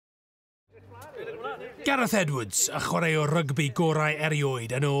Gareth Edwards, a chwaraewr rygbi gorau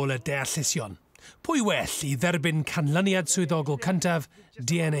erioed yn ôl y deallusion. Pwy well i dderbyn canlyniad swyddogol cyntaf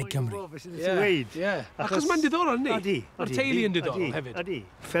DNA Cymru? Ie. Achos mae'n diddorol, ni? Ydi. Mae'r teulu yn diddorol hefyd. Ydi.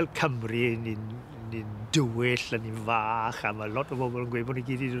 Fel Cymru, ni'n dywyll, ni'n fach, a mae lot o bobl yn gweud bod ni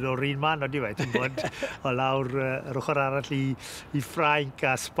gyd i dod o'r un man, ydi fe? Ti'n bod o lawr yr ochr arall i Ffrainc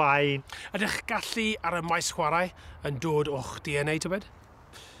a Sbaen. Ydych gallu ar y maes chwarae yn dod o'ch DNA, tybed?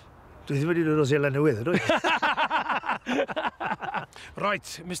 Dwi ddim wedi dod o Seland Newydd, ydw i? Right,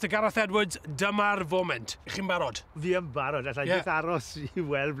 Mr Gareth Edwards, dyma'r foment. Ych chi'n barod? Fi yn barod, allai beth aros i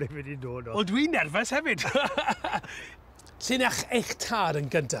weld ble fi wedi dod o. Wel, dwi'n nerfus hefyd. Sy'n eich tad yn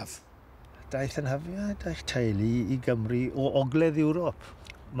gyntaf? Daeth yn hyfiad eich teulu i Gymru o ogledd Ewrop.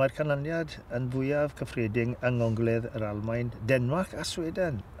 Mae'r canlyniad yn fwyaf cyffredin yng ngogledd yr Almaen, Denmarc a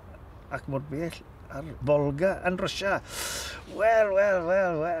Sweden, ac mor bell ar Volga yn Rwsia.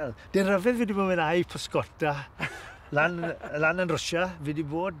 Wel. Di'n rhyfedd fi wedi bod yn mynd pysgota. Lan yn Rwsia, fi wedi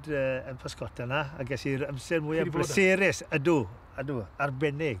bod yn pysgota yna, a ges i'r amser mwyaf bleserus. Ydw,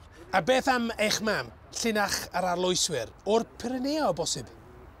 arbennig. A beth am eich mam, llinach ar arloeswyr, o'r Pyrenea o bosib?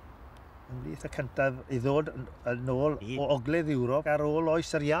 Ymlith y cyntaf i ddod yn ôl o ogledd Ewrop ar ôl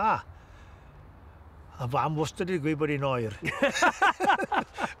oes yr ia. A fam wastad wedi gweud bod hi'n oer.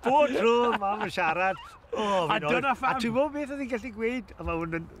 Bod tro, mam yn siarad. A dyna pham. A ti'n bod beth oedd hi'n gallu gweud? A mae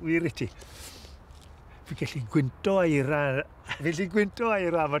hwn yn wir i ti. Fi'n gallu gwynto eira.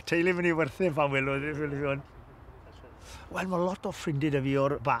 Mae'r teulu mynd i werthu pan welodd. Wel, mae lot o ffrindiau da fi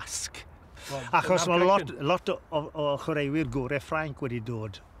o'r Basg. Achos mae lot o chwaraewyr gorau Ffrainc wedi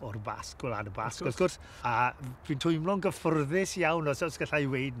dod o'r Basg, gwlad y Basg, wrth gwrs. A fi'n teimlo'n gyffyrddus iawn os gallai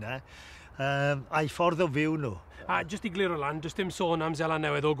weid na. A'i ffordd o fyw nhw. A jyst i glir o lan, jyst dim sôn am Seland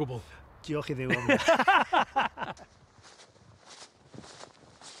Newydd o gwbl. Diolch i ddew am